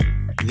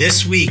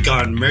This week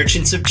on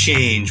Merchants of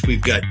Change,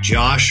 we've got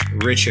Josh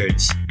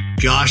Richards.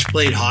 Josh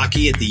played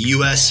hockey at the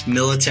U.S.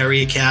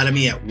 Military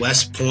Academy at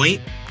West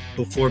Point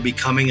before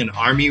becoming an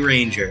Army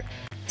Ranger.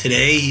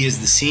 Today, he is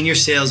the Senior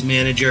Sales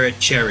Manager at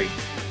Cherry.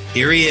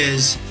 Here he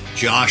is,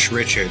 Josh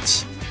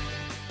Richards.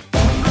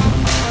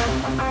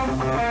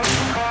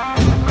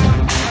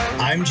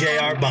 I'm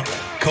J.R. Butler,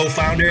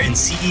 co-founder and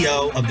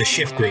CEO of The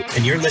Shift Group,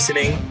 and you're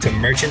listening to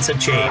Merchants of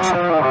Change.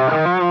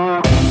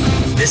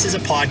 This is a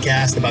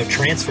podcast about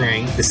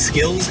transferring the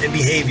skills and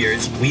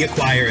behaviors we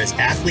acquire as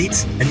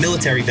athletes and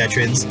military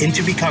veterans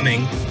into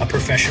becoming a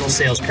professional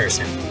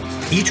salesperson.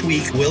 Each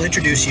week, we'll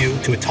introduce you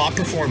to a top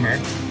performer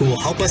who will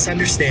help us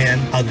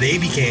understand how they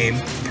became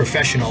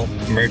professional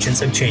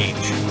merchants of change.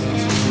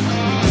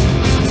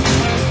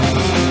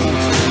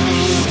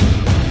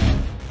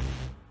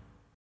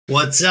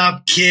 What's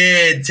up,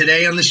 kid?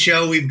 Today on the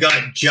show, we've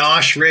got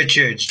Josh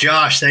Richards.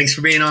 Josh, thanks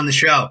for being on the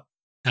show.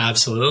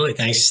 Absolutely.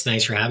 Thanks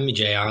for having me,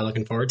 JR.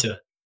 Looking forward to it.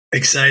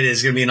 Excited.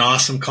 It's going to be an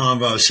awesome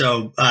convo.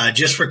 So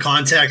just for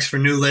context for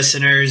new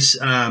listeners,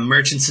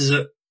 Merchants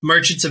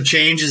of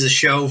Change is a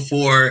show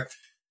for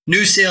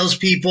new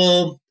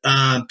salespeople,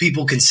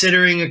 people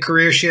considering a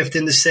career shift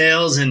into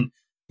sales. And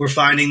we're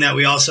finding that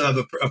we also have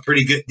a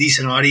pretty good,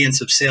 decent audience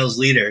of sales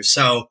leaders.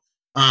 So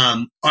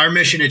our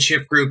mission at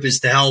Shift Group is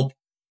to help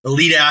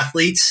elite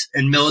athletes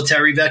and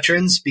military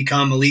veterans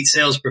become elite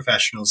sales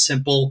professionals.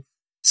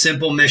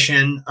 Simple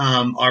mission.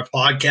 Our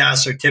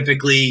podcasts are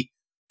typically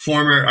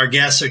our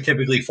guests are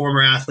typically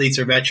former athletes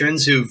or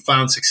veterans who've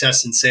found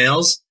success in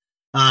sales.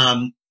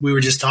 We were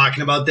just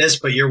talking about this,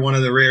 but you're one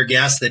of the rare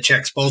guests that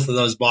checks both of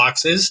those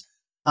boxes.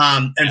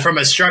 And from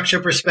a structure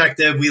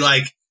perspective, we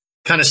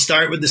kind of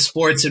start with the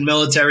sports and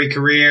military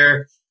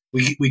career.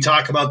 We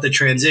talk about the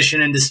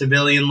transition into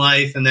civilian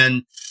life. And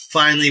then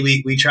finally,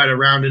 we try to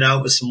round it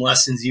out with some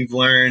lessons you've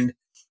learned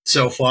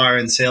so far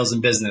in sales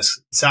and business.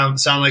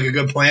 Sound like a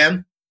good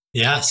plan?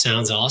 Yeah,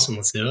 sounds awesome.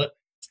 Let's do it.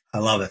 I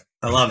love it.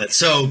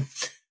 So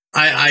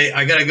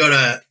I got to go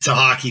to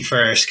hockey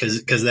first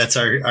because that's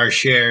our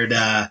shared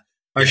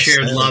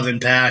shared love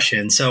and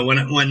passion. So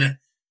when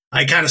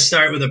I kind of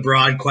start with a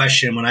broad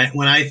question, when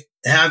I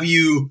have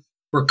you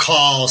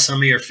recall some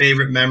of your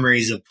favorite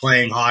memories of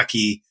playing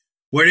hockey,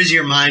 where does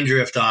your mind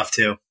drift off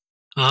to?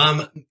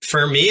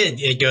 For me,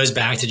 it goes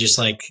back to just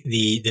like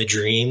the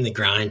dream, the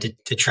grind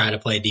to try to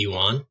play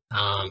D1.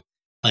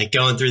 Like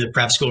going through the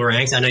prep school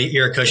ranks. I know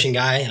you're a Cushing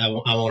guy.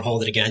 I won't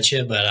hold it against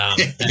you, but I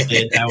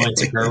went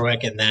to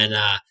Berwick and then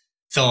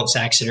Phillips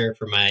Exeter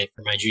for my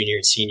junior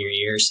and senior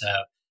year. So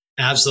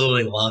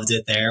absolutely loved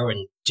it there,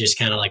 and just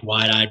kind of like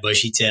wide-eyed,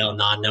 bushy-tailed,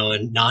 not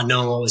knowing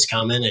what was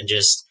coming, and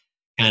just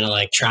kind of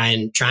like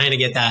trying to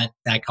get that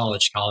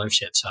college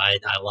scholarship. So I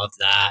loved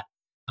that.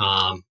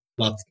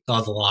 Loved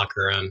the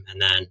locker room,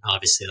 and then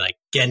obviously like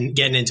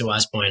getting into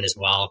West Point as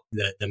well.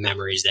 The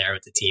memories there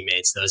with the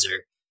teammates.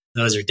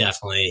 Those are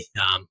definitely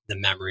the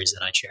memories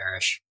that I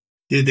cherish.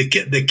 Dude,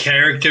 the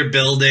character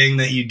building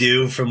that you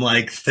do from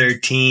like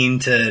 13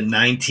 to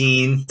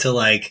 19 to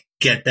like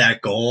get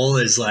that goal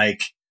is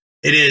like,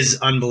 it is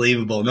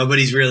unbelievable.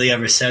 Nobody's really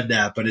ever said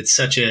that, but it's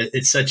so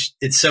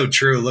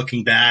true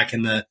looking back,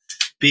 and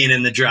being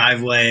in the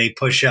driveway,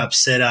 push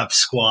ups, sit ups,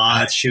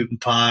 squats, shooting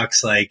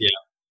pucks, like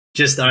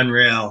just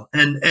unreal.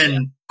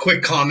 And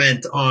quick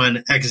comment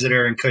on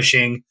Exeter and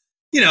Cushing.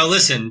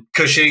 Listen,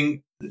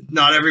 Cushing,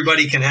 not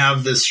everybody can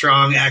have the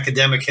strong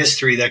academic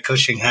history that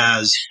Cushing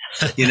has,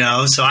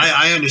 so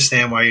I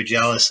understand why you're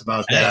jealous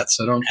about that.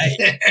 So don't.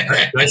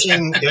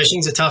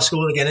 Cushing's a tough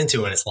school to get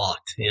into when it's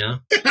locked,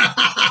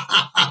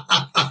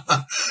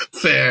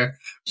 Fair.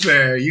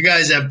 You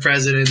guys have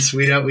presidents.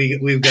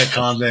 We've got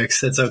convicts.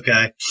 That's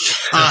okay.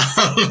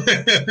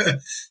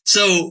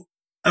 So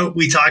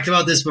we talked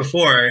about this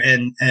before,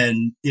 and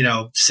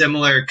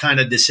similar kind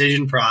of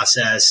decision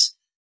process.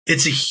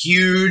 It's a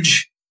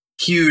huge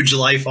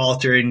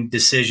life-altering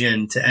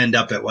decision to end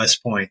up at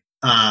West Point.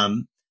 Tell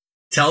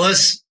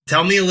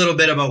me a little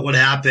bit about what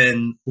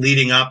happened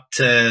leading up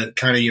to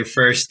kind of your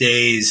first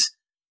days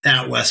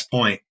at West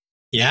Point.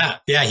 Yeah,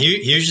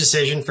 huge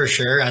decision for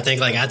sure. I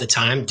think like at the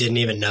time, didn't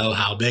even know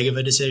how big of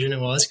a decision it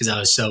was because I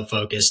was so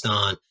focused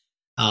on.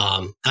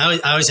 I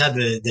always had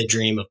the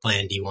dream of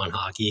playing D1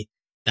 hockey.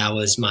 That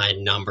was my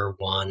number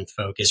one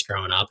focus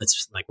growing up.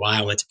 It's like why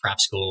I went to prep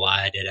school,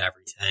 why I did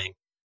everything.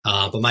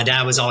 But my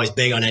dad was always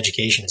big on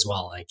education as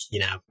well. Like,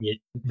 you're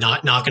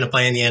not going to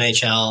play in the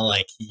NHL.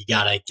 Like, you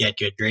got to get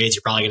good grades.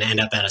 You're probably going to end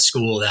up at a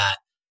school that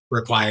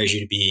requires you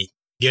to be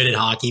good at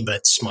hockey,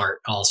 but smart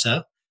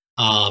also.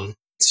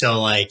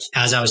 So like,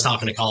 as I was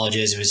talking to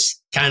colleges, it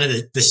was kind of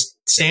the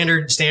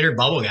standard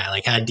bubble guy,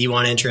 like had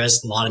D1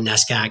 interest, a lot of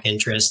NESCAC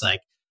interest,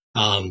 like,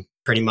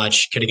 pretty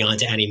much could have gone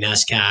to any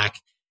NESCAC.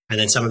 And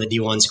then some of the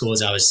D1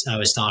 schools I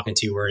was talking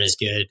to weren't as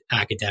good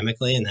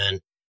academically. And then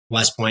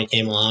West Point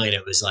came along, and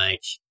it was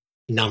like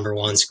number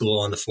one school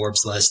on the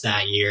Forbes list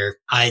that year.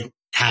 I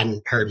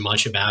hadn't heard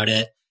much about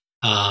it.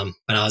 But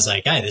I was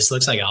like, hey, this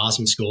looks like an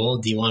awesome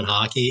school, D1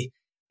 hockey.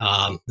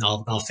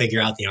 I'll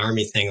figure out the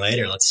Army thing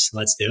later.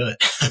 Let's do it.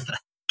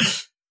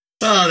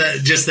 Oh,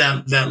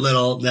 that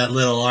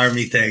little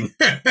army thing.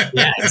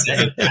 Yeah,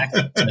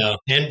 exactly. So,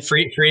 and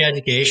free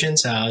education.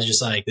 So I was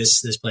just like,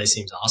 this place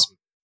seems awesome.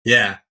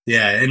 Yeah,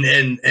 yeah,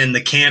 and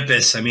the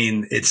campus. I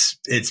mean,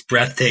 it's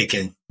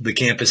breathtaking. The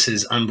campus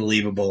is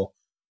unbelievable.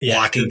 Yeah,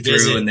 walking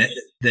through, and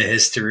the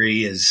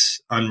history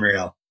is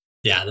unreal.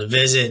 Yeah, the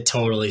visit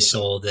totally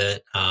sold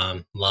it.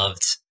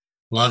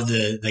 Loved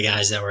the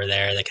guys that were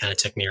there that kind of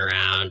took me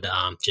around.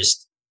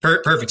 Just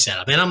perfect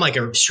setup. And I'm like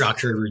a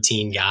structured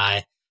routine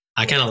guy.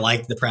 I kind of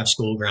like the prep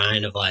school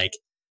grind of like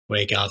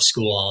wake up,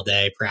 school all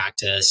day,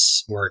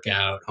 practice,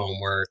 workout,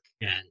 homework,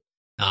 and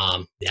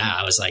yeah,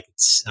 I was like,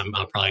 I'm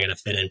probably going to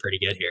fit in pretty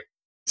good here.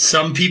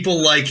 Some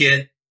people like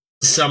it,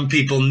 some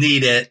people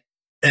need it,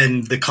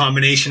 and the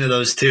combination of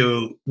those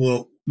two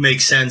will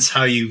make sense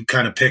how you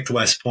kind of picked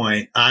West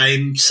Point.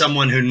 I'm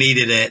someone who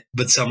needed it,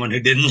 but someone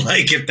who didn't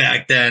like it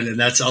back then, and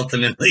that's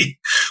ultimately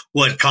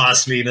what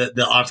cost me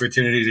the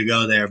opportunity to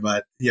go there.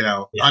 But,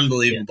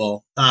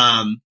 unbelievable.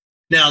 Yeah.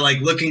 Now, like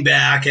looking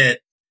back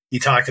at, you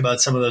talked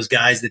about some of those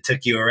guys that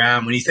took you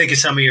around. When you think of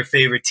some of your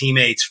favorite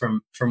teammates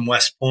from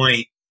West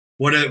Point,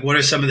 what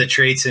are some of the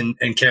traits and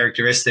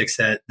characteristics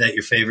that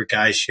your favorite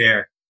guys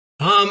share?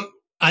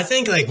 I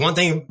think like one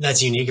thing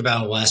that's unique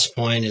about West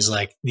Point is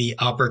like the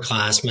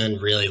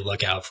upperclassmen really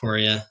look out for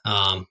you.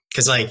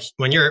 Cause like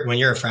when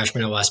you're a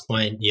freshman at West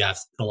Point, you have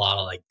a lot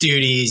of like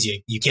duties.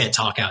 You can't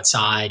talk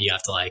outside. You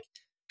have to like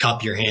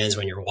cup your hands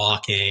when you're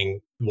walking,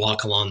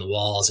 walk along the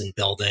walls and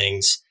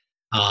buildings.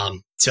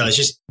 So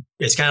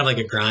it's kind of like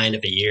a grind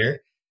of a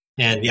year,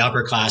 and the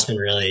upperclassmen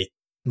really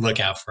look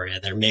out for you.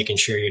 They're making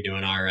sure you're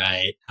doing all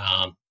right.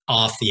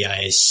 Off the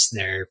ice,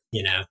 they're,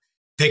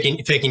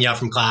 picking you up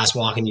from class,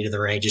 walking you to the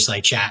rink, just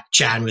like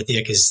chatting with you,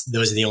 because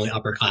those are the only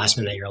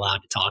upperclassmen that you're allowed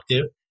to talk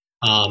to.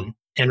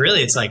 And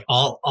really, it's like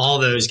all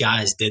those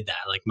guys did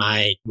that. Like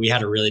we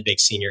had a really big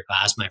senior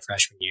class my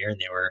freshman year,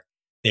 and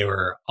they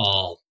were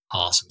all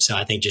awesome. So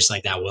I think just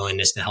like that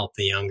willingness to help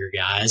the younger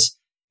guys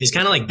is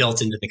kind of like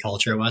built into the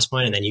culture at West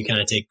Point, and then you kind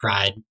of take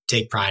pride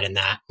in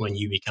that when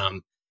you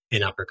become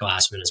an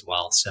upperclassman as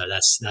well. So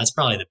that's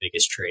probably the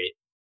biggest trait.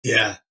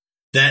 Yeah.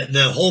 That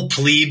the whole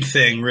plebe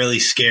thing really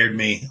scared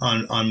me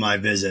on my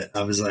visit.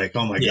 I was like,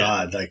 oh my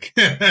God, like,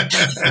 yeah,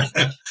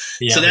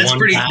 so that's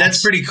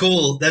pretty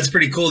cool. That's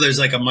pretty cool. There's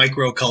like a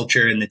micro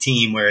culture in the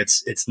team where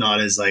it's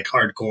not as like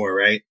hardcore,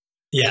 right?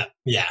 Yeah.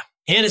 Yeah.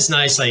 And it's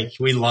nice. Like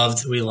we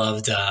loved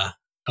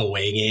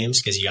away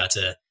games, cause you got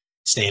to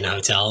stay in a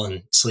hotel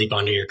and sleep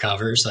under your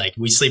covers. Like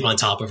we sleep on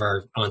top of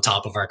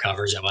our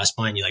covers at West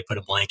Point. You like put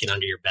a blanket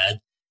under your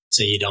bed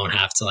so you don't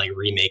have to like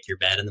remake your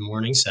bed in the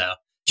morning. So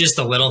just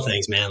the little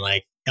things, man.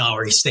 Like, oh,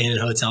 we're staying in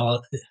a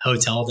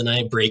hotel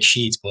tonight. Break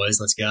sheets, boys.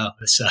 Let's go.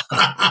 So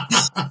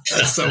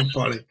that's so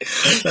funny.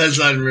 That's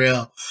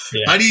unreal.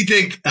 Yeah. How do you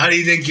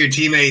think your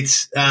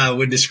teammates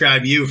would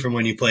describe you from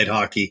when you played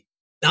hockey?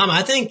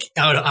 I think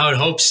I would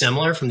hope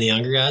similar from the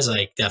younger guys.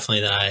 Like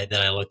definitely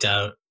that I looked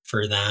out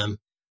for them.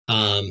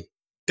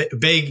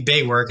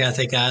 Big work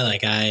ethic guy.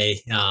 Like I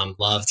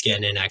loved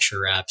getting in extra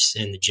reps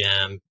in the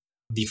gym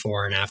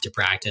before and after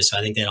practice. So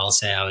I think they'd all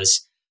say I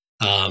was.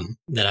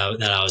 That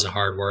I was a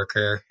hard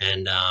worker,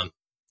 and I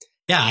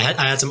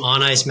had some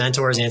on ice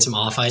mentors and some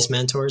off ice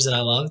mentors that I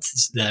loved.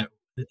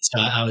 So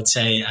I would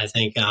say I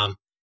think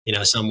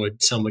some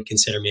would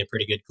consider me a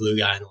pretty good glue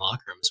guy in the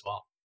locker room as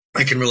well.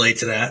 I can relate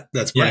to that.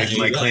 That's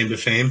my claim to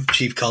fame,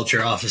 chief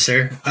culture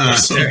officer.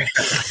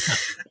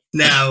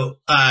 Now,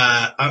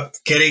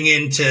 getting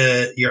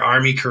into your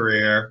Army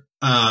career,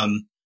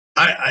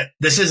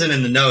 this isn't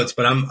in the notes,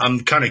 but I'm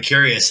kind of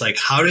curious. Like,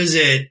 how does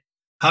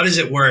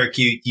it work?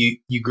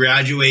 You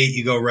graduate,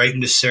 you go right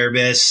into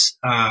service.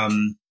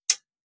 Can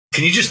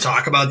you just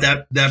talk about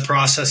that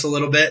process a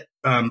little bit?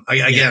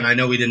 I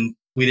know we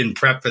didn't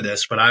prep for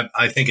this, but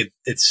I think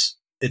it's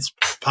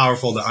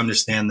powerful to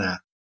understand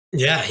that.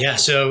 Yeah.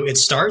 So it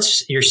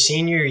starts your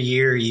senior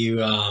year.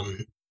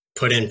 You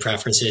put in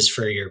preferences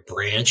for your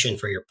branch and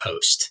for your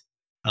post,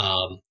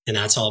 and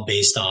that's all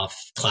based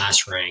off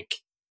class rank.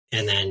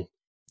 And then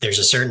there's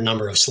a certain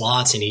number of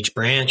slots in each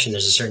branch, and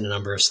there's a certain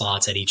number of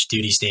slots at each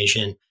duty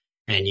station.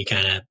 And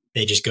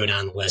they just go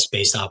down the list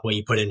based off what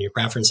you put in your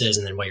preferences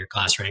and then what your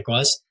class rank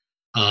was.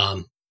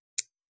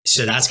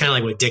 So that's kind of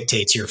like what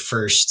dictates your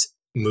first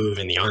move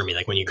in the Army.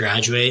 Like when you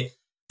graduate,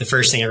 the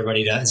first thing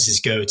everybody does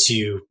is go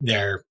to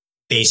their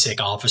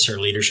basic officer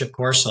leadership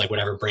course. So like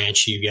whatever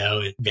branch you go,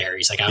 it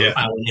varies. Like I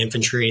went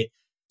infantry.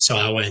 So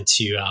I went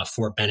to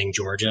Fort Benning,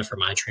 Georgia for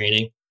my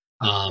training.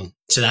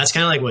 So that's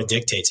kind of like what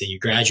dictates it. You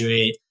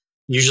graduate,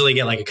 usually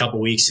get like a couple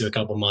weeks to a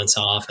couple months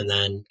off, and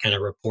then kind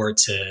of report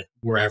to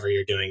wherever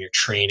you're doing your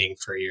training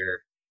for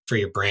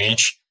your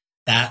branch.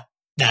 That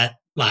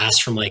lasts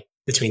from like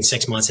between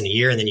 6 months and a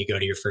year, and then you go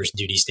to your first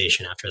duty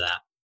station after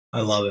that.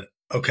 I love it.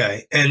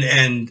 Okay.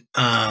 And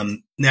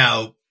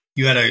now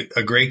you had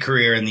a great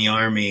career in the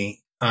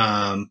Army.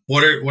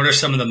 What are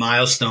some of the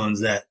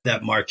milestones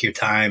that mark your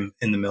time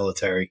in the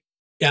military?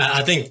 Yeah,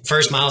 I think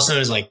first milestone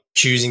is like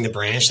choosing the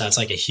branch. That's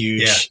like that's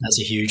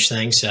a huge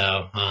thing.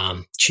 So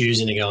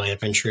choosing to go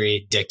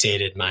infantry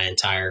dictated my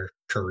entire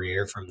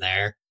career from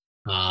there.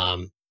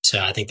 So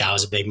I think that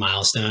was a big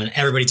milestone.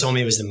 Everybody told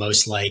me it was the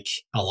most like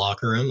a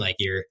locker room, like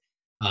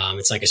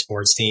it's like a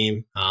sports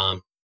team. I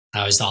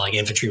always thought like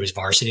infantry was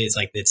varsity. It's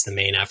like, it's the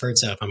main effort.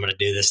 So if I'm going to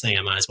do this thing,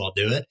 I might as well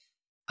do it.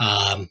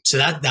 So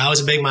that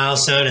was a big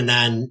milestone, and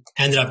then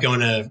ended up going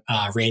to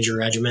Ranger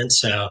Regiment.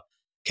 So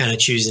kind of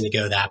choosing to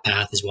go that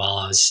path as well.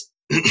 I was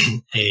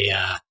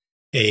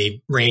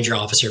a Ranger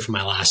officer for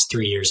my last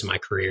 3 years of my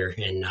career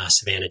in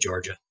Savannah,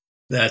 Georgia.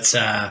 That's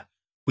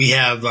we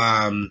have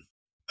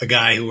a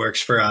guy who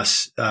works for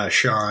us,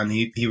 Sean.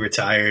 He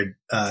retired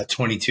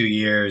 22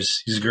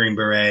 years. He's a Green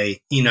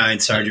Beret,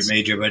 E9 Sergeant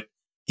Major, but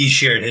he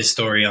shared his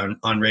story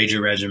on Ranger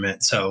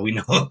Regiment. So we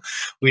know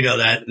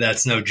that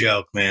that's no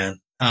joke, man.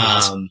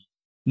 Awesome.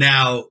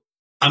 Now,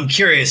 I'm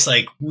curious,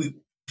 like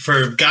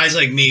for guys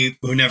like me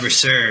who never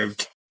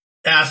served,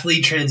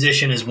 athlete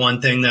transition is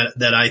one thing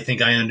that I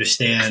think I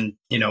understand,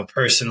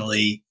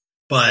 personally.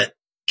 But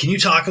can you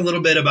talk a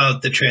little bit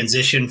about the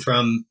transition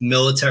from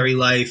military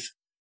life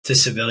to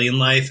civilian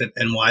life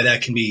and why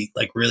that can be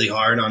like really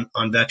hard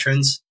on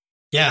veterans?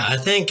 Yeah, I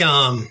think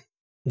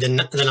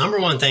the number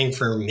one thing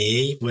for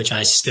me, which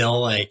I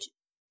still like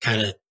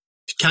kind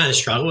of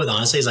struggle with,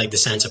 honestly, is like the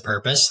sense of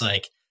purpose.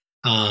 Like,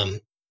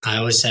 I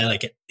always say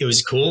like it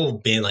was cool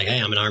being like, hey,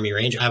 I'm an Army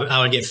Ranger.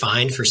 I would get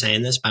fined for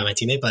saying this by my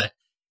teammate, but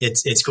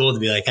it's cool to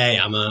be like, hey,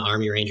 I'm an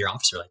Army Ranger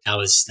officer. Like that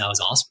was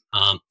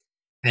awesome.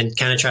 And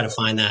kind of try to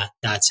find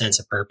that sense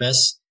of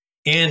purpose.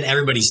 And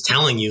everybody's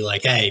telling you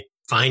like, hey,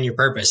 find your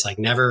purpose. Like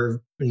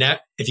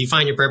if you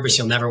find your purpose,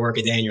 you'll never work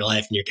a day in your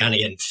life. And you're kind of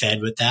getting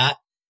fed with that.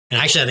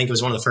 And actually, I think it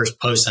was one of the first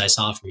posts I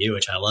saw from you,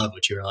 which I love,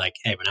 which you were like,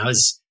 hey, when I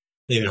was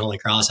leaving Holy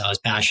Cross, I was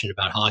passionate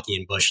about hockey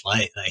and Busch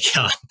Light. Like,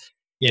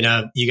 you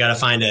got to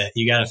find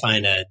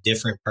a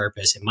different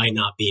purpose. It might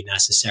not be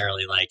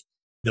necessarily like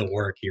the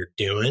work you're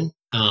doing.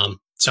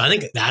 So I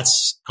think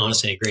that's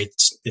honestly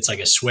it's like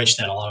a switch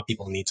that a lot of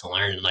people need to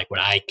learn. And like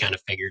what I kind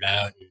of figured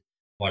out and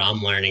what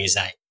I'm learning is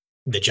that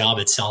the job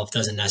itself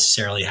doesn't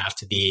necessarily have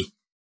to be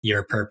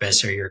your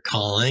purpose or your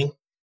calling.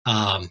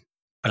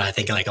 But I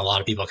think like a lot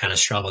of people kind of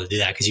struggle to do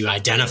that because you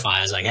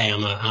identify as like, hey,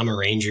 I'm a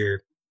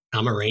Ranger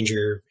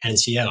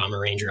NCO, I'm a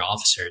Ranger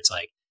officer. It's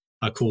like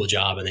a cool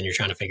job. And then you're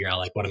trying to figure out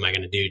like, what am I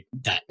going to do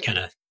that kind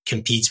of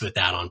competes with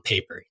that on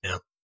paper,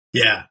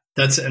 Yeah,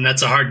 that's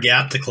a hard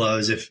gap to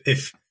close.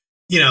 If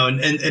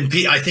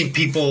I think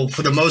people,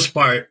 for the most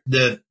part,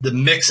 the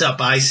mix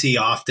up I see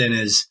often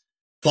is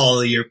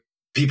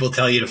people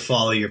tell you to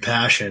follow your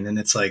passion. And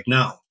it's like,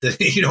 no,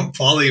 you don't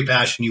follow your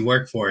passion, you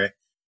work for it.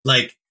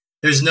 Like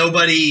there's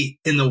nobody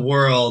in the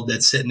world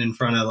that's sitting in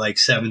front of like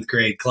 7th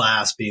grade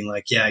class being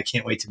like, yeah, I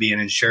can't wait to be an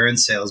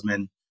insurance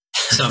salesman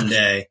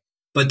someday.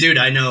 But dude,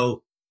 I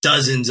know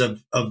dozens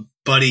of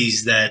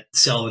buddies that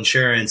sell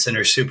insurance and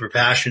are super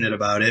passionate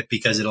about it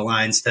because it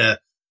aligns to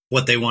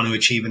what they want to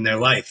achieve in their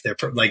life.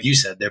 Like you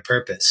said, their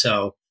purpose.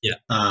 So yeah,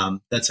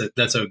 that's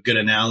a good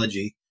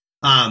analogy.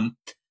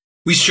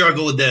 We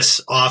struggle with this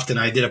often.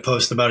 I did a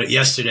post about it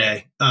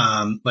yesterday.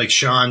 Like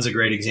Sean's a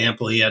great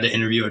example. He had to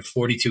interview at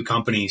 42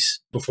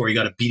 companies before he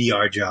got a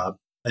BDR job,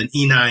 an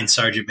E9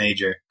 Sergeant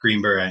Major,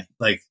 Green Beret.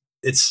 Like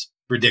it's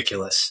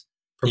ridiculous,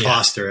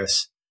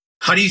 preposterous.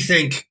 Yeah. How do you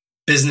think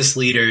business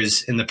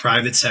leaders in the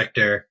private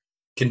sector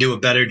can do a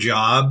better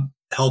job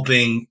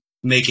helping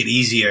make it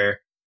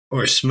easier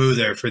or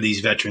smoother for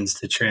these veterans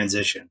to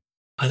transition?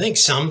 I think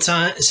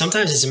sometimes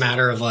it's a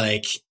matter of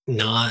like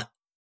not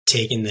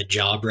taking the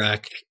job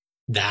rec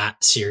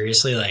that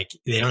seriously. Like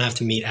they don't have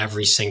to meet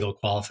every single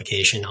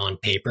qualification on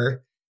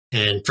paper.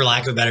 And for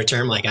lack of a better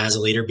term, like as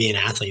a leader, be an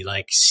athlete,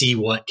 like see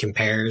what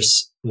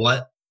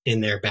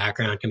in their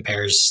background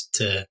compares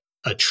to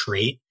a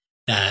trait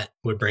that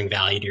would bring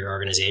value to your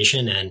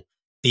organization, and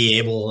be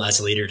able as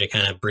a leader to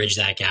kind of bridge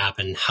that gap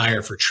and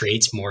hire for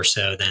traits more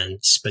so than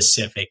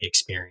specific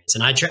experience.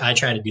 And I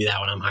try to do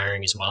that when I'm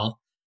hiring as well.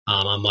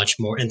 I'm much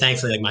more, and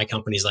thankfully like my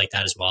company's like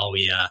that as well.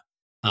 We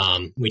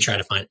try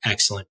to find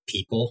excellent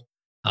people.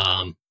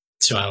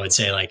 So I would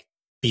say like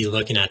be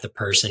looking at the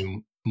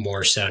person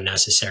more so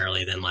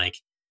necessarily than like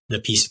the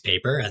piece of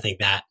paper. I think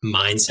that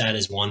mindset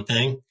is one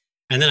thing.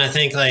 And then I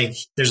think like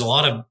there's a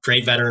lot of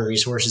great veteran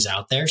resources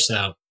out there.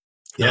 So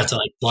not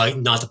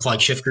to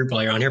plug Shift Group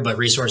while you're on here, but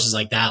resources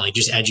like that, like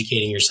just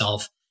educating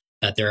yourself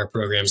that there are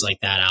programs like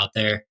that out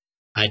there.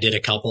 I did a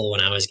couple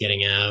when I was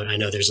getting out. I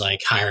know there's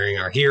like Hiring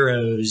Our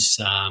Heroes,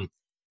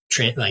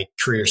 like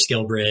Career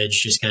Skill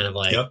Bridge, just kind of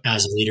like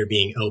as a leader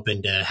being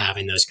open to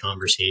having those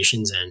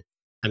conversations. And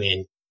I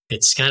mean,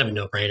 it's kind of a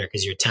no brainer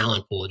because your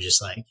talent pool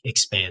just like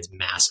expands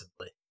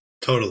massively.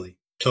 Totally.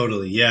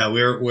 Yeah.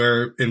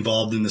 We're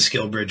involved in the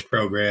Skill Bridge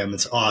program.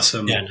 It's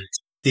awesome. Yeah,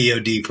 nice.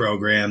 DoD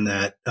program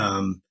that,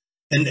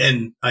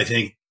 and I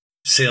think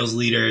sales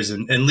leaders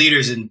and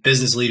leaders and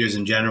business leaders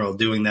in general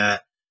doing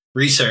that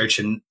research,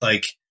 and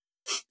like,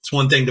 it's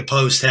one thing to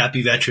post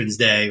Happy Veterans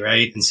Day,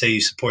 right, and say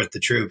you support the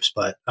troops,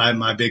 but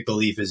my big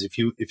belief is if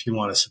you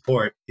want to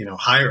support,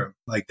 hire them.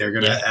 Like they're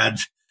going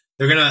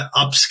to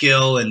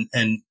upskill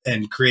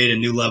and create a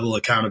new level of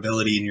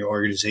accountability in your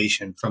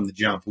organization from the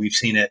jump. We've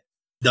seen it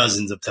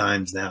dozens of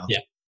times now. Yeah.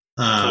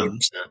 100%.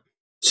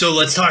 So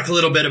let's talk a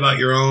little bit about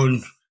your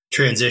own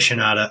transition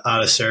out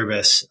of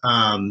service.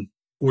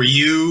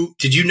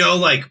 Did you know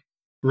like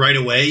right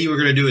away you were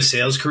going to do a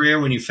sales career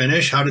when you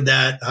finish? How did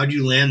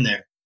you land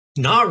there?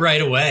 Not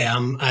right away.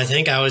 I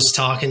think I was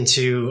talking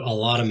to a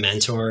lot of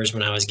mentors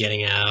when I was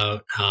getting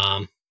out.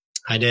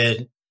 I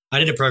did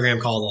a program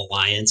called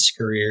Alliance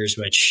Careers,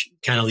 which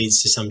kind of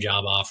leads to some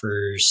job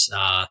offers.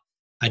 I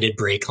did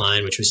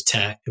Breakline, which was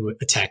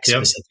a tech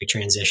specific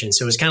transition.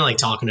 So it was kind of like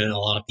talking to a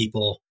lot of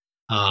people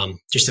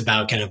just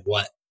about kind of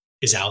what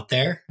is out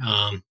there.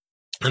 And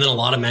then a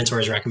lot of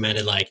mentors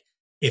recommended, like,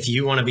 if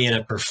you want to be in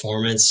a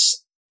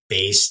performance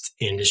based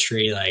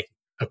industry, like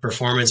a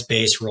performance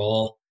based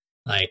role,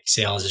 like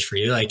sales is for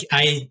you. Like,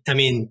 I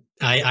mean,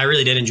 I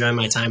really did enjoy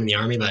my time in the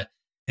Army, but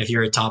if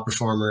you're a top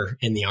performer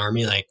in the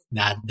Army, like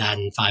that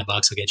and $5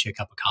 will get you a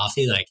cup of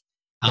coffee. Like,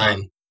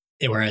 Right.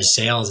 Whereas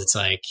sales, it's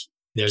like,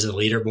 there's a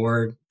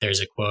leaderboard,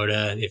 there's a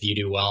quota. If you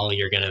do well,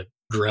 you're going to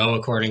grow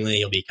accordingly.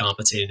 You'll be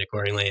compensated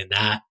accordingly. And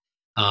that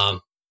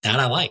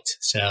I liked.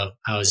 So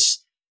I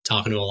was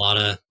talking to a lot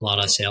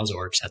of sales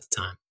orgs at the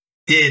time.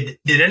 Did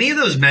any of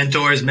those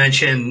mentors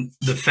mention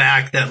the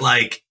fact that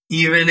like,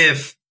 even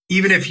if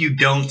you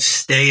don't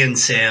stay in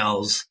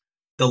sales,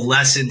 the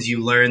lessons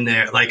you learn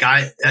there, like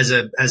as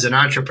an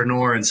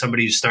entrepreneur and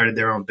somebody who started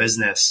their own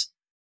business,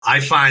 I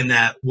find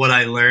that what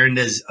I learned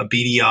as a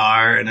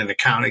BDR and an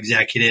account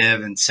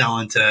executive and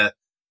selling to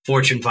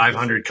Fortune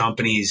 500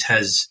 companies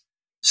has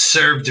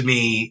served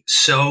me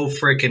so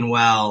freaking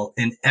well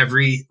in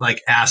every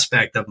like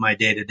aspect of my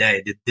day to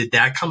day. Did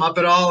that come up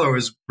at all, or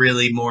was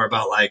really more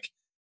about like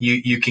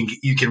you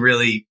can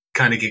really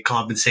kind of get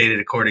compensated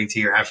according to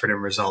your effort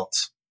and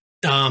results?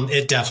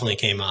 It definitely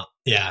came up.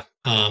 Yeah.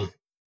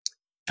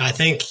 I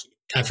think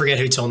I forget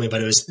who told me, but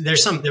there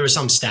was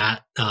some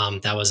stat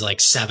that was like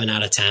 7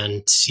 out of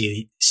 10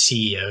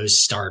 CEOs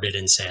started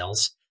in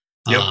sales.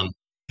 Yep.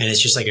 And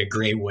it's just like a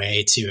great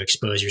way to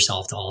expose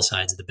yourself to all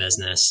sides of the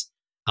business.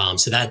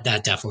 So that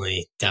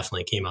definitely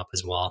came up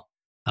as well.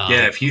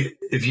 Yeah, if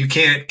you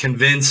can't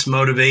convince,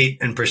 motivate,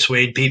 and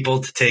persuade people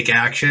to take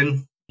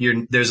action,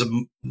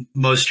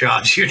 most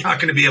jobs you're not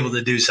going to be able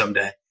to do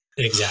someday.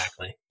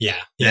 Exactly.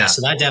 Yeah.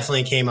 So that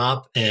definitely came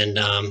up and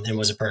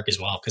was a perk as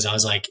well. Cause I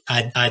was like,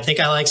 I think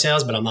I like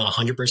sales, but I'm not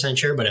 100%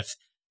 sure. But if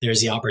there's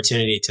the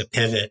opportunity to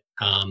pivot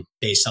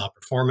based off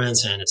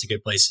performance and it's a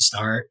good place to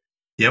start,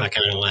 I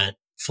kind of went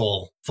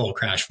full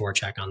crash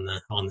forecheck on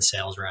the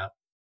sales route.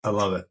 I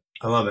love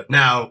it.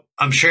 Now,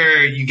 I'm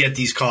sure you get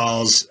these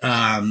calls.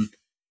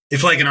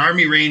 If like an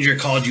Army Ranger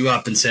called you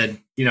up and said,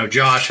 you know,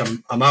 Josh,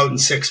 I'm out in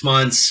 6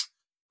 months.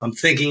 I'm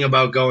thinking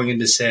about going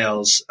into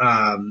sales.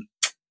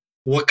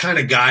 What kind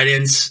of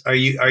guidance are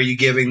you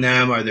giving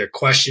them? Are there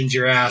questions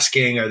you're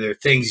asking? Are there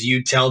things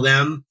you tell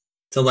them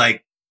to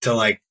like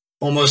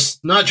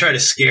almost not try to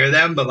scare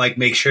them, but like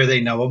make sure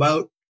they know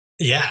about?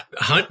 Yeah.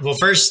 Well,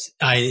 first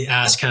I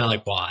ask kind of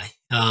like why.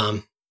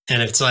 And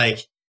it's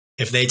like,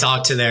 if they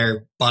talk to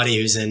their buddy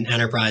who's an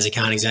enterprise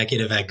account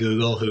executive at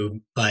Google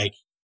who like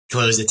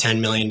closed a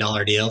 $10 million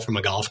deal from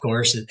a golf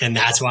course and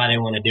that's why they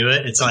want to do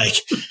it, it's like,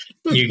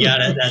 you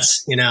got it.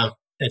 That's, you know,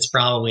 it's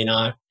probably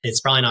not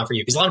for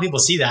you. Because a lot of people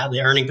see that,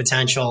 the earning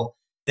potential,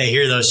 they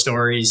hear those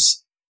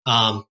stories.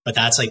 But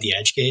that's like the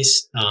edge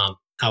case.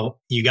 How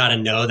you got to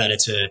know that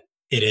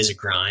it is a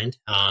grind.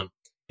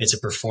 It's a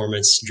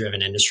performance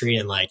driven industry.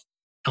 And like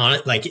on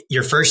it, like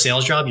your first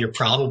sales job, you're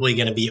probably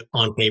going to be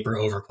on paper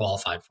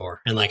overqualified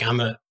for. And like, I'm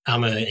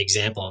an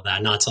example of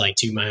that, not to like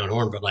toot my own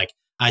horn, but like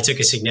I took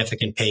a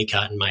significant pay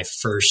cut in my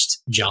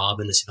first job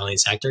in the civilian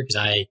sector because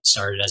I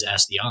started as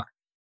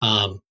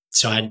SDR.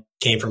 So I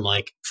came from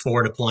like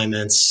 4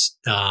 deployments,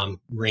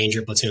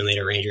 Ranger, platoon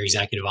leader, Ranger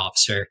executive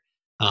officer,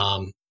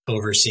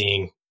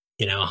 overseeing,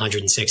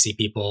 160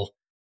 people.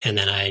 And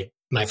then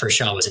my first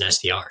job was an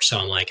SDR. So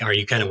I'm like, are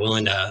you kind of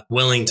willing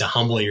to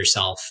humble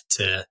yourself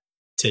to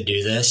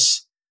do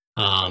this?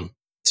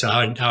 So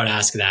I would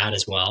ask that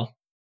as well.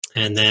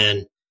 And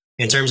then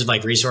in terms of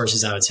like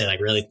resources, I would say like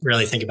really,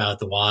 really think about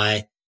the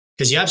why,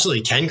 because you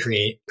absolutely can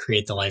create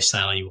the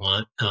lifestyle you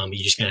want.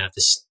 You just gonna have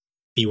to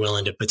be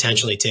willing to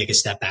potentially take a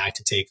step back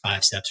to take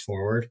 5 steps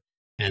forward.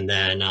 And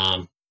then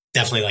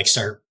definitely like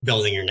start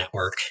building your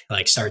network,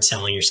 like start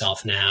selling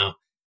yourself now,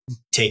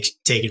 take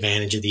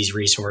advantage of these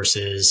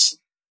resources,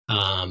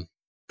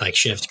 like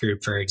Shift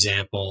Group, for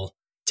example,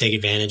 take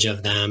advantage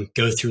of them,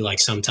 go through like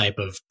some type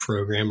of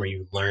program where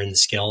you learn the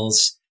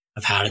skills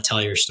of how to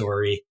tell your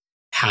story,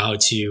 how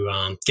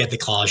to get the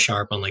claws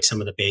sharp on like some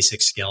of the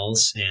basic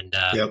skills. And,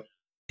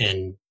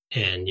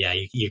 and yeah,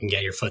 you can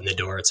get your foot in the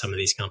door at some of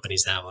these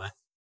companies that way.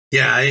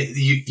 Yeah,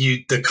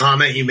 the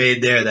comment you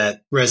made there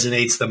that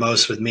resonates the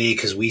most with me,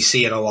 because we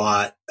see it a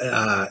lot,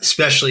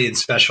 especially in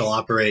special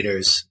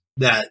operators,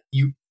 that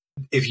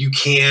if you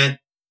can't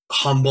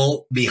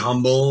be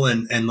humble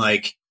and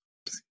like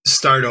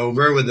start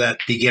over with that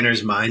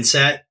beginner's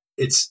mindset,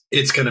 it's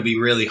going to be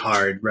really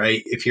hard,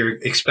 right? If you're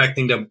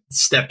expecting to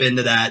step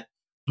into that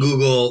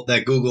Google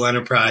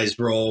enterprise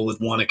role with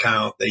one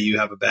account that you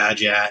have a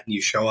badge at and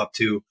you show up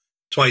to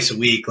twice a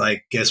week,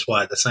 like, guess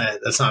what?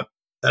 That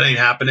ain't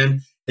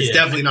happening. It's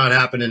definitely not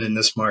happening in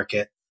this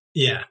market.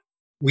 Yeah.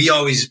 We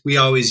always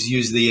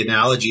use the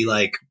analogy,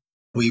 like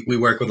we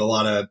work with a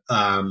lot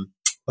of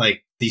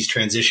like these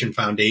transition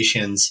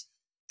foundations.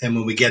 And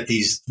when we get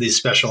these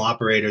special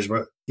operators,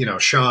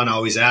 Sean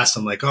always asks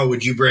them like, oh,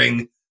 would you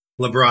bring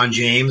LeBron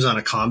James on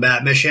a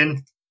combat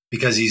mission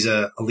because he's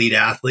a elite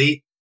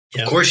athlete?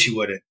 Yep. Of course you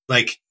wouldn't.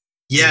 Like,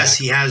 yes,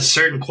 He has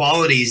certain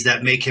qualities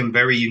that make him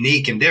very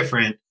unique and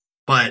different.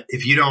 But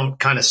if you don't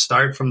kind of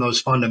start from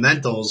those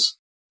fundamentals,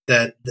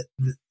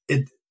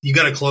 you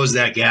got to close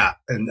that gap.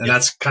 And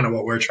that's kind of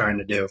what we're trying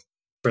to do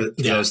for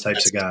those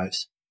types of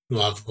guys.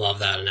 Love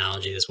that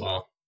analogy as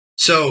well.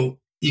 So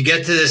you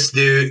get to this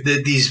dude,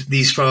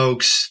 these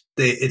folks,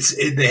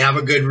 they have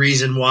a good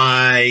reason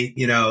why,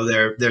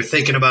 they're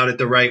thinking about it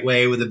the right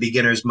way with a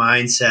beginner's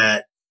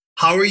mindset.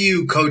 How are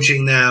you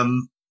coaching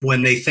them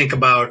when they think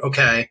about,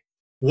 okay,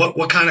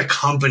 what kind of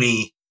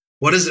company,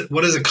 what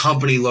does a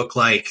company look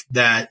like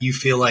that you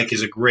feel like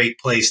is a great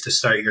place to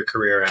start your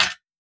career at?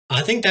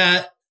 I think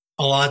that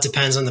a lot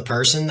depends on the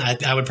person.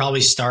 I would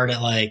probably start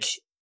at like,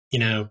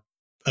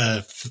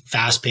 a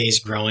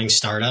fast-paced growing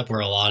startup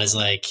where a lot is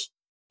like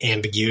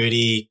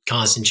ambiguity,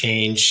 constant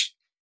change,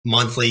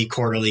 monthly,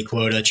 quarterly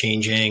quota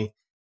changing,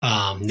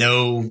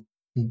 no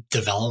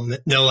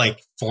development, no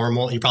like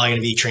formal. You're probably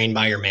going to be trained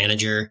by your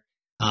manager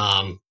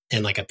and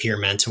like a peer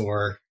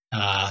mentor.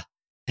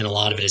 And a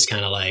lot of it is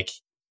kind of like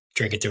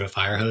drink it through a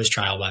fire hose,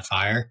 trial by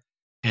fire,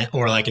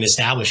 or like an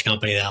established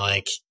company that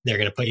like they're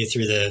going to put you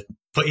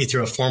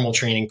through a formal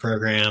training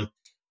program.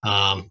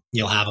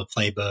 You'll have a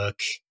playbook.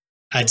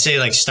 I'd say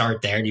like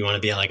start there. Do you want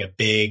to be at like a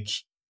big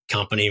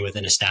company with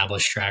an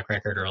established track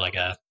record or like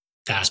a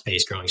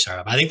fast-paced growing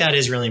startup? I think that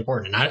is really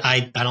important. And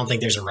I don't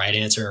think there's a right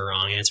answer or a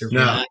wrong answer for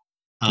that.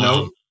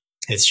 No.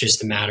 It's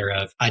just a matter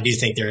of, I do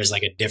think there is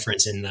like a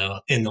difference in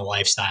the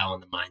lifestyle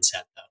and the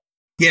mindset though.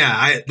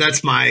 Yeah,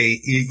 that's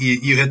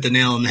you hit the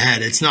nail on the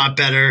head. It's not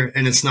better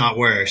and it's not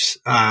worse.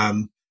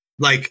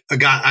 Like a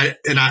guy,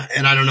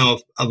 I don't know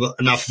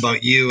enough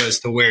about you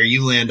as to where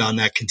you land on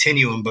that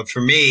continuum, but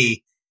for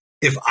me,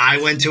 if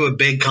I went to a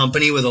big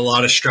company with a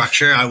lot of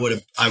structure, I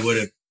wouldn't have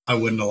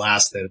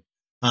lasted.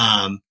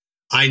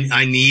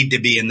 I need to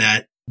be in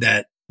that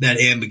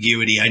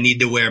ambiguity. I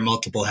need to wear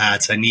multiple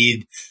hats. I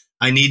need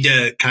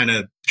to kind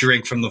of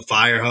drink from the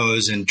fire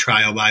hose and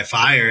trial by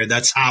fire.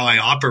 That's how I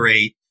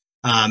operate.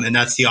 And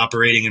that's the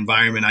operating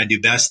environment I do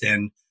best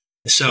in.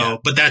 So,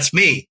 But that's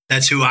me.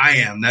 That's who I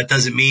am. That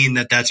doesn't mean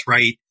that that's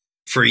right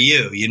for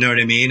you. You know what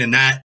I mean? And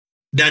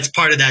that's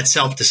part of that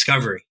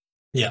self-discovery.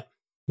 Yeah.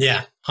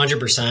 Yeah.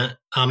 100%.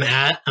 I'm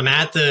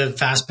at the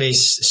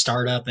fast-paced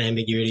startup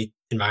ambiguity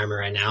environment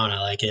right now, and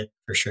I like it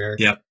for sure.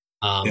 Yep.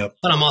 But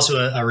I'm also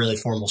a really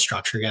formal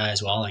structure guy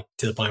as well, like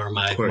to the point where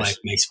my wife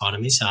makes fun of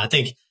me. So I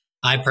think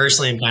I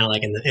personally am kind of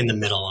like in the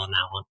middle on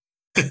that one.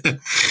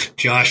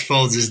 Josh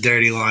folds his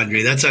dirty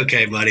laundry. That's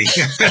okay, buddy.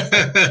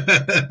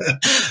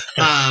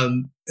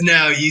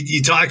 Now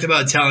you talked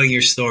about telling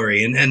your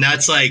story, and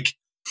that's like,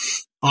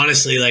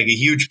 honestly, like a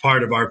huge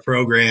part of our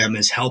program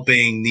is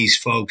helping these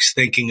folks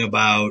thinking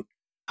about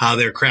how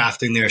they're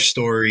crafting their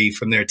story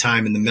from their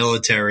time in the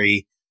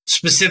military,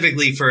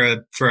 specifically for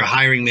a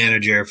hiring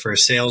manager for a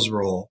sales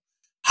role.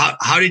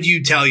 How did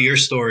you tell your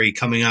story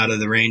coming out of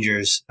the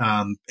Rangers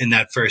in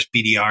that first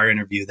BDR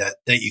interview that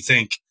you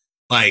think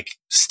like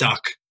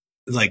stuck,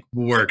 like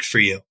worked for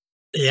you?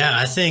 Yeah,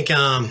 I think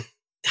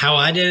how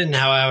I did it and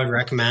how I would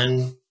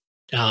recommend,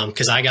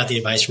 because I got the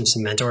advice from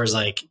some mentors,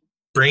 like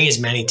bring as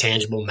many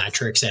tangible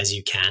metrics as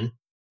you can.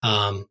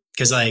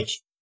 Because like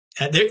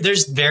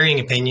there's varying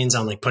opinions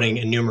on like putting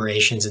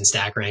enumerations and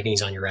stack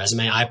rankings on your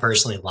resume. I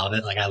personally love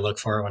it. Like I look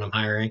for it when I'm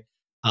hiring.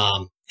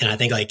 And I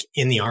think like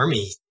in the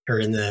Army or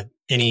in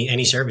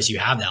any service, you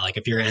have that. Like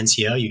if you're an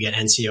NCO, you get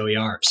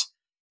NCOERs.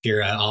 If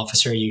you're an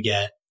officer, you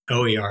get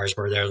OERs,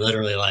 where they're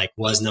literally like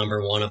was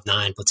number 1 of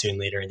 9 platoon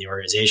leader in the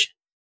organization,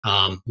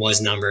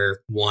 was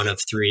number 1 of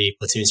 3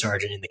 platoon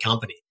sergeant in the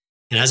company.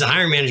 And as a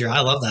hiring manager, I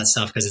love that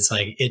stuff because it's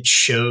like it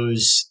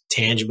shows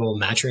tangible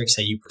metrics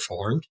that you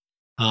performed.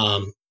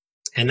 And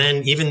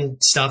then even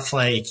stuff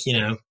like,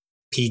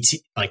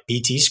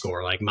 PT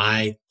score, like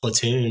my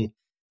platoon,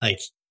 like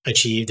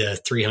achieved a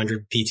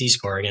 300 PT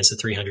score against a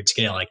 300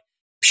 scale, like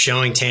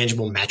showing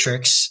tangible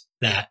metrics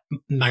that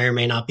may or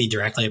may not be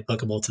directly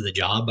applicable to the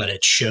job, but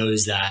it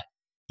shows that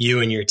you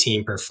and your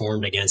team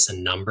performed against a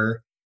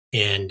number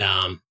and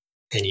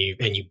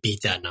you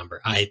beat that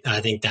number. I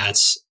think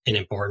that's an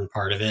important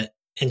part of it,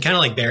 and kind of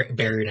like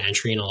barrier to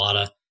entry in a lot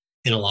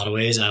of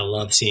ways. I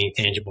love seeing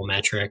tangible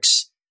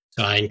metrics.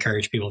 So I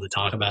encourage people to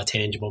talk about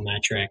tangible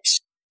metrics,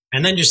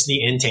 and then just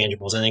the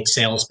intangibles. I think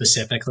sales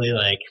specifically,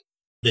 like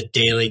the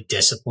daily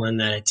discipline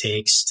that it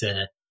takes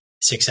to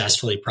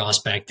successfully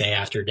prospect day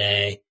after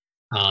day,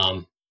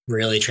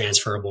 really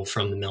transferable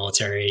from the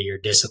military. Your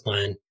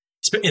discipline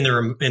in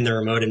the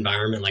remote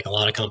environment, like a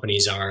lot of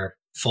companies are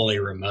fully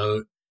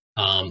remote.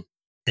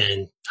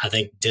 And I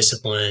think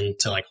discipline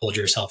to like hold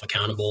yourself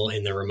accountable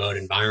in the remote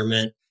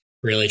environment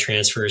really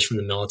transfers from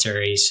the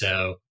military.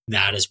 So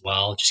that as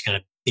well, just kind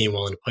of being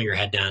willing to put your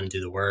head down and do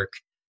the work.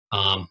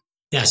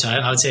 Yeah. So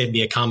I would say it'd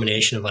be a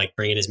combination of like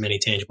bringing as many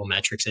tangible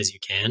metrics as you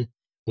can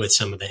with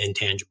some of the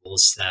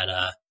intangibles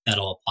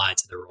that'll apply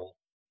to the role.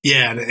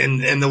 Yeah.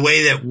 And the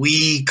way that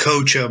we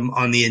coach them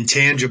on the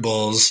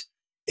intangibles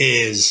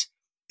is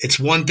it's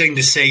one thing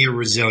to say you're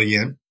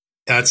resilient.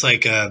 That's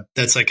like a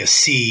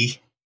C.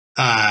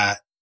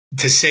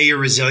 To say you're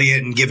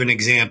resilient and give an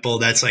example,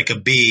 that's like a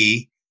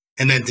B.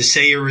 And then to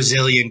say you're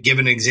resilient, give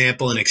an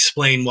example and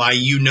explain why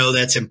you know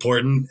that's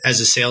important as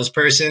a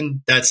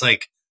salesperson, that's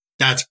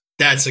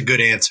a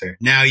good answer.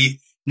 Now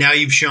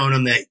you've shown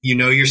them that you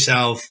know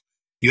yourself,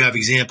 you have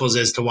examples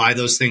as to why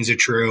those things are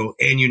true,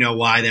 and you know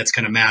why that's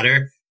going to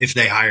matter if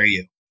they hire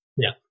you.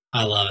 Yeah,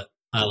 I love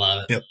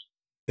it.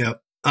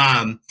 Yep.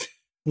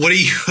 What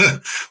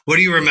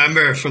do you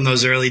remember from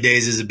those early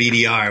days as a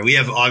BDR? We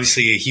have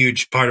obviously a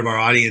huge part of our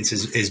audience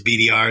is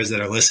BDRs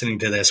that are listening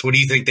to this. What do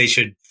you think they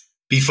should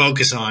be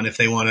focused on if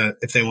they want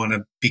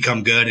to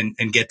become good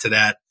and get to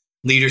that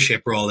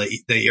leadership role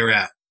that you're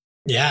at?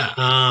 Yeah.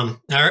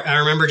 I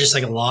remember just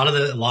like a lot of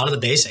the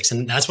basics,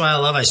 and that's why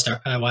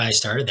I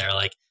started there.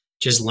 Like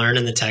just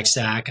learning the tech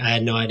stack. I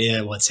had no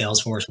idea what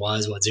Salesforce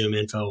was, what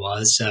ZoomInfo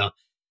was. So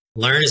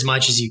learn as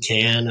much as you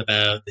can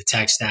about the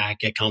tech stack,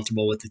 get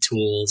comfortable with the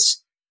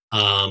tools,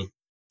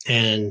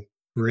 and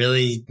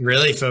really,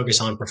 really focus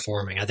on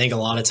performing. I think a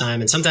lot of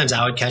time, and sometimes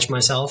I would catch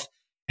myself,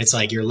 it's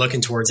like you're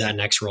looking towards that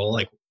next role,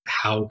 like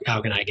how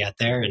can I get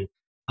there? And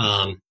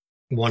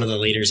one of the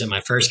leaders at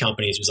my first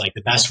companies was like,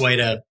 the best way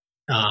to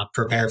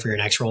prepare for your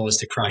next role is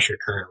to crush your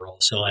current role.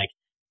 So like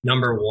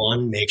number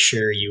one, make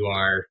sure you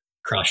are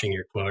crushing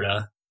your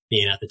quota,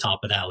 being at the top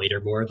of that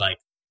leaderboard. Like at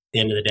the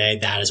end of the day,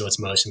 that is what's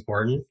most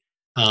important.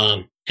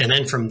 And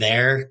then from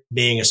there,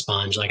 being a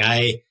sponge. Like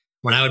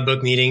when I would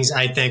book meetings,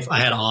 I think I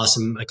had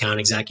awesome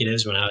account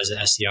executives when I was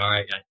at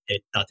SDR. I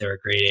thought they were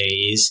great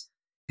AEs,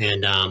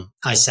 and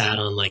I sat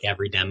on like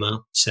every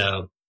demo.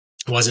 So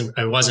it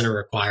wasn't a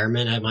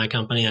requirement at my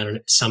company.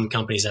 Some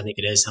companies I think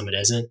it is, some it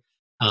isn't.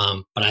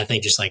 But I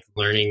think just like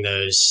learning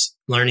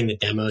the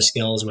demo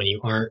skills when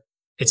you aren't,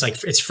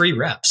 it's free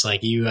reps.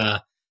 Like you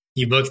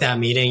book that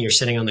meeting, you're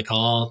sitting on the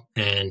call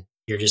and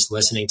you're just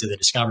listening to the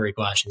discovery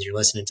questions. You're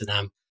listening to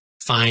them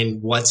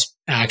find what's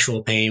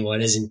actual pain,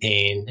 what isn't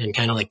pain, and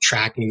kind of like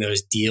tracking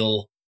those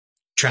deals,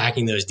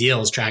 tracking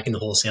the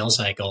whole sales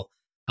cycle.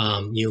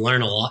 You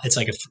learn a lot.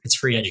 It's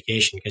free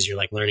education because you're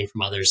like learning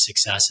from others'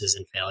 successes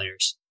and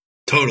failures.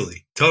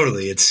 Totally.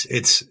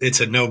 It's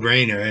a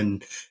no-brainer.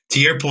 And to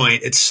your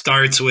point, it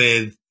starts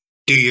with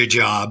do your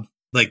job.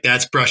 Like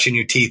that's brushing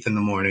your teeth in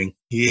the morning.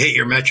 You hit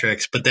your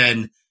metrics, but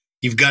then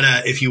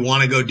if you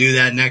want to go do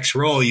that next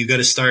role, you got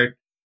to start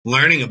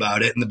learning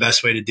about it. And the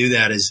best way to do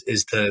that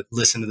is to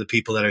listen to the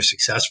people that are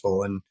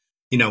successful. And,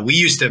 we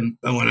used to,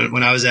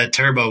 when I was at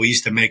Turbo, we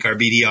used to make our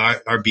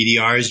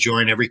BDRs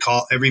join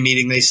every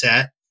meeting they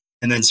set,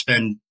 and then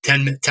spend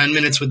 10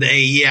 minutes with the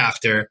AE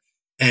after,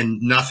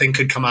 and nothing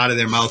could come out of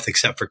their mouth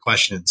except for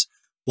questions.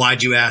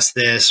 Why'd you ask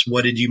this?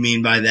 What did you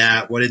mean by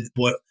that?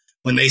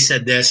 When they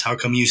said this, how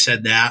come you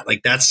said that?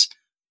 Like that's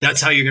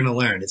how you're going to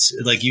learn. It's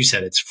like you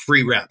said, it's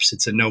free reps.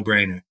 It's a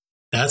no-brainer.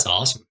 That's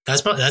awesome.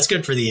 That's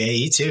good for the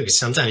AE too, because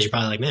sometimes you're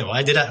probably like, man,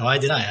 why did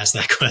I ask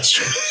that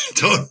question?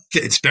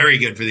 It's very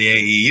good for the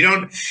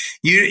AE.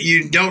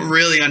 You don't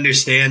really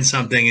understand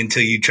something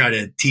until you try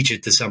to teach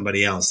it to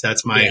somebody else.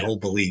 That's my whole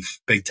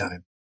belief, big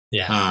time.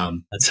 Yeah,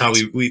 that's how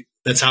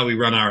that's how we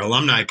run our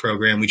alumni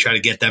program. We try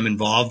to get them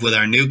involved with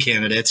our new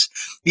candidates.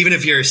 Even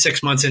if you're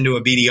 6 months into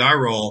a BDR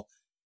role,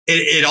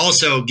 it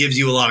also gives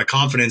you a lot of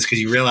confidence because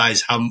you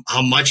realize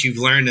how much you've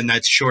learned in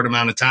that short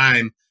amount of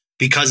time,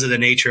 because of the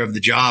nature of the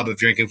job of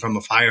drinking from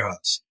a fire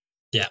hose.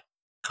 Yeah,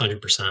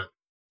 100%.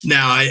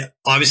 Now,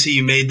 obviously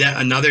you made that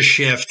another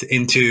shift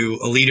into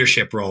a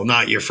leadership role,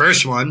 not your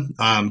first one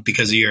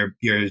because of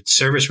your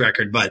service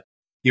record, but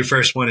your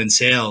first one in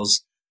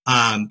sales.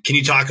 Can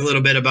you talk a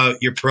little bit about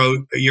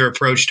your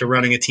approach to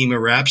running a team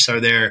of reps? Are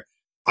there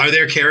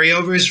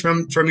carryovers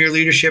from your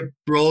leadership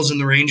roles in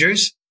the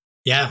Rangers?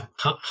 Yeah,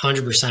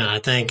 100%. I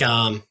think,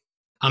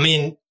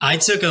 I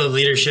took a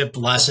leadership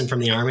lesson from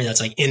the Army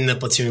that's like in the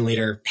platoon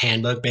leader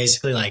handbook,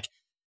 basically. Like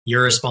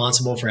you're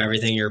responsible for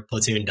everything your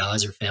platoon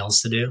does or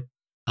fails to do,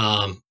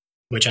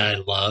 which I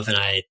love.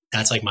 And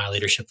that's like my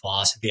leadership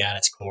philosophy at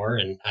its core.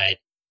 And I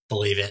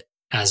believe it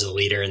as a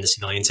leader in the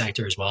civilian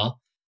sector as well.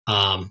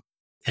 And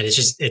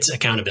it's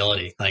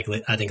accountability. Like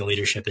I think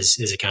leadership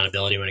is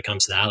accountability when it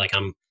comes to that. Like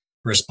I'm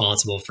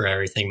responsible for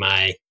everything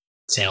my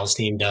sales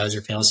team does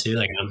or fails to do.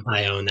 Like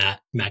I own that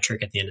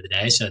metric at the end of the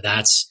day. So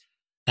that's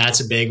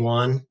a big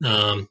one.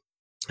 And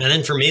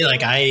then for me,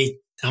 like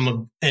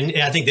and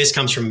I think this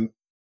comes from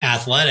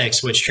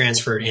athletics, which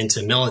transferred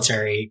into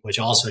military, which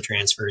also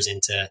transfers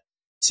into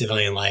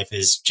civilian life,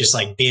 is just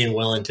like being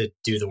willing to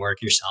do the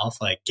work yourself,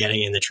 like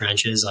getting in the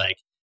trenches. Like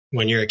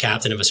when you're a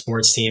captain of a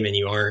sports team and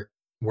you aren't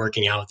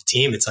working out with the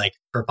team, it's like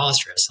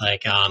preposterous.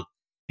 Like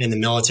in the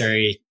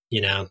military,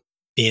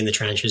 be in the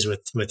trenches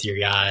with your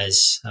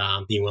guys,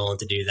 being willing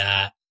to do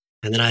that.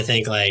 And then I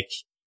think like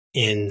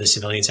in the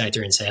civilian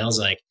sector in sales,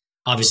 like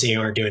obviously you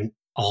aren't doing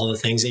all the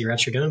things that your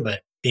reps are doing,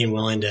 but being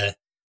willing to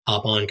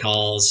hop on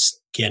calls,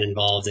 get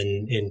involved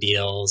in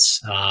deals,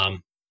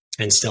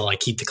 and still like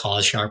keep the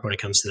claws sharp when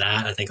it comes to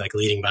that. I think like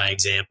leading by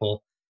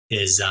example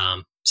is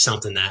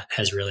something that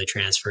has really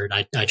transferred.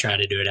 I try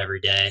to do it every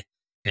day,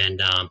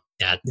 and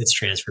it's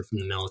transferred from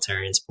the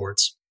military and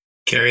sports.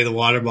 Carry the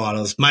water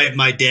bottles.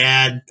 My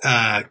dad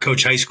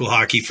coached high school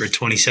hockey for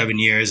 27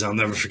 years. I'll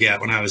never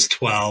forget when I was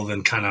 12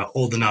 and kind of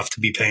old enough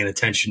to be paying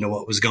attention to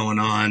what was going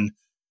on.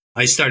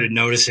 I started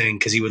noticing,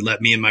 because he would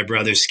let me and my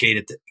brothers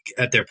skate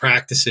at their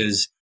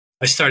practices.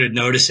 I started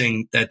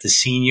noticing that the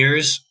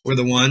seniors were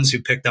the ones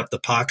who picked up the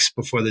pucks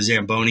before the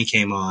Zamboni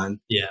came on.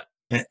 Yeah.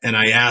 And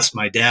I asked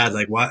my dad,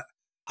 like,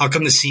 how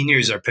come the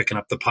seniors are picking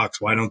up the pucks?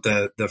 Why don't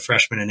the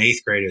freshmen and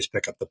eighth graders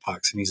pick up the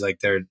pucks? And he's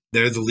like, they're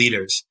the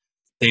leaders.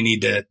 They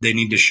need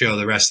to show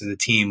the rest of the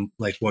team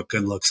like what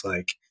good looks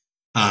like.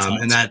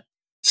 Awesome. And that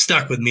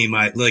stuck with me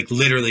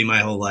literally my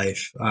whole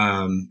life,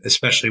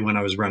 especially when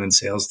I was running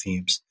sales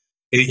teams.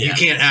 You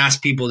can't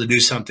ask people to do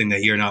something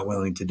that you're not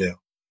willing to do.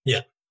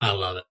 Yeah. I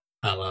love it.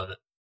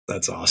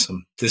 That's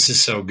awesome. This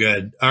is so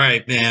good. All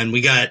right, man.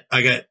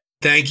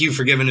 Thank you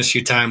for giving us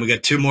your time. We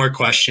got 2 more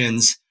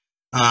questions.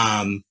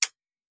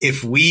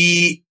 If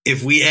we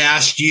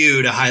asked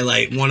you to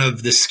highlight one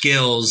of the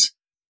skills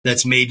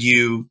that's made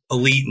you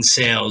elite in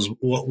sales,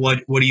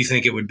 what do you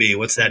think it would be?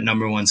 What's that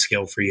number 1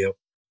 skill for you?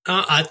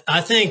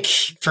 I think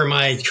for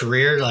my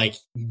career, like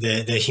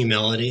the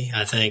humility.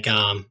 I think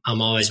I'm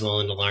always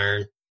willing to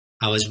learn.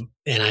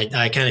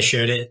 I kind of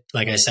showed it,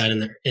 like I said in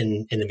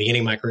the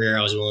beginning of my career.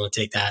 I was willing to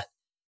take that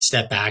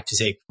step back to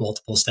take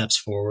multiple steps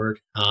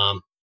forward.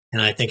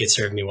 And I think it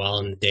served me well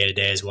in the day to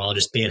day as well.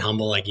 Just being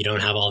humble, like you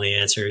don't have all the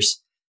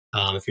answers.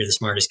 If you're the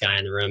smartest guy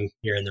in the room,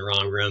 you're in the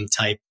wrong room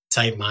type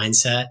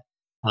mindset.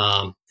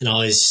 And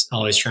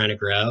always trying to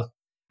grow.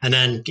 And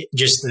then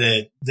just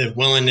the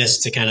willingness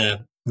to kind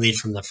of lead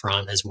from the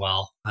front as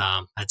well.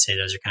 I'd say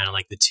those are kind of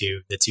like the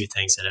two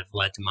things that have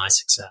led to my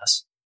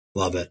success.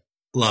 Love it.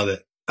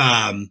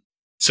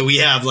 So we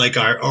have like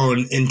our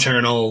own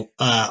internal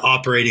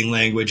operating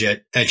language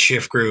at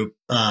Shift Group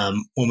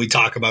when we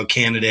talk about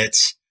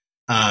candidates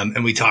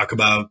and we talk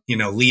about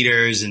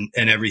leaders and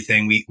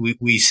everything.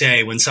 We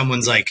say when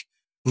someone's like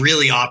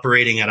really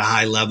operating at a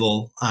high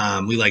level,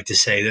 we like to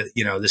say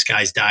that this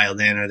guy's dialed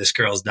in or this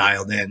girl's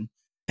dialed in.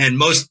 And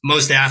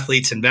most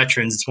athletes and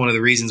veterans, it's one of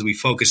the reasons we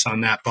focus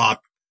on that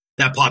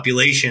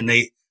population.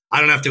 I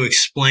don't have to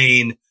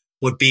explain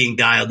what being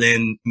dialed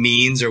in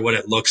means or what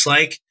it looks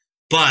like.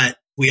 But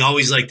we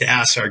always like to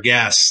ask our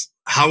guests,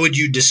 how would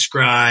you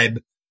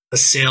describe a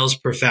sales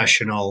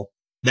professional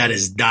that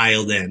is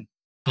dialed in?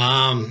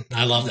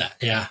 I love that.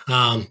 Yeah.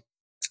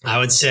 I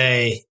would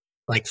say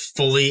like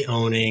fully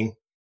owning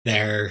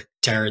their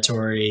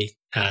territory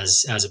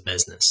as a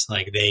business.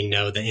 Like they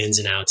know the ins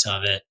and outs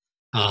of it.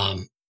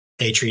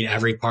 They treat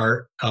every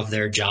part of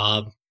their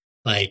job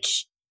like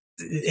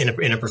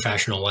in a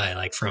professional way,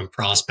 like from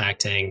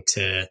prospecting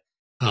to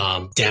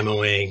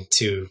demoing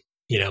to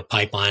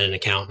pipeline and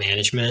account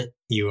management.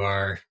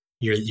 You're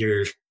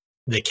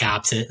the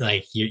captain,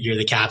 like you're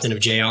the captain of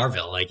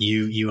JRville. Like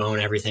you own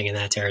everything in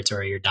that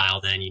territory. You're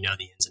dialed in, you know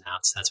the ins and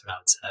outs. That's what I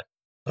would say.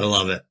 I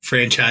love it.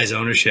 Franchise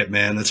ownership,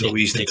 man. That's what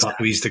we used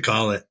to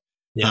call it.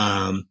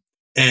 Yeah.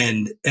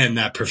 And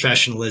that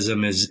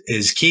professionalism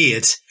is key.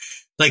 It's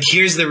like,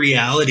 here's the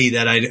reality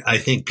that I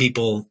think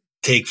people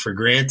take for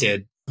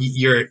granted.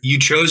 You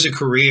chose a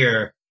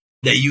career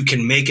that you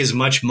can make as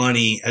much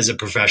money as a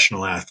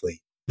professional athlete,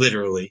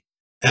 literally.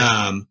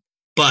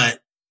 But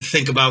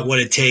think about what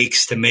it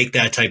takes to make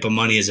that type of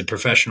money as a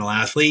professional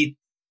athlete.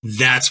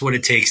 That's what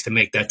it takes to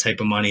make that type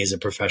of money as a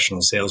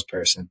professional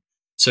salesperson.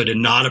 So to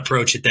not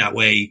approach it that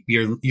way,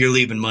 you're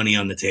leaving money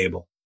on the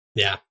table.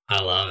 Yeah,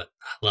 I love it.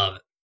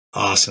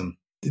 Awesome.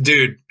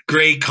 Dude,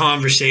 great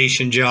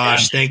conversation,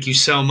 Josh. Yeah. Thank you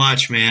so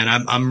much, man.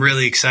 I'm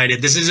really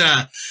excited. This is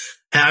a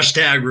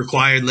hashtag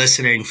required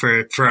listening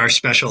for our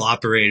special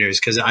operators,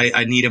 because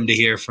I need them to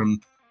hear from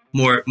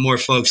more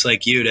folks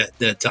like you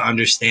to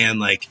understand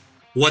like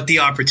what the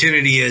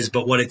opportunity is,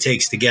 but what it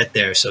takes to get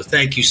there. So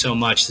thank you so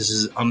much. This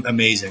is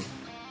amazing.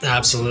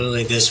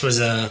 Absolutely. This was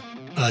a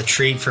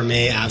treat for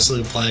me.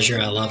 Absolute pleasure.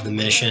 I love the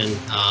mission.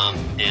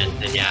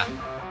 And yeah,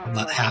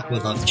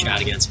 would love to chat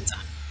again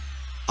sometime.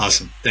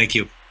 Awesome. Thank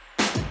you.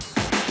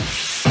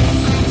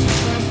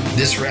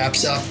 This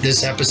wraps up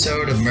this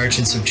episode of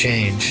Merchants of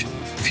Change.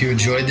 If you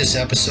enjoyed this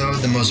episode,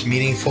 the most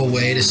meaningful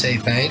way to say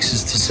thanks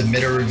is to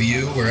submit a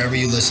review wherever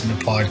you listen to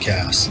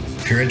podcasts.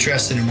 If you're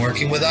interested in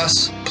working with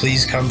us,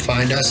 please come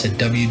find us at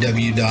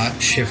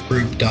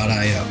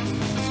www.shiftgroup.io.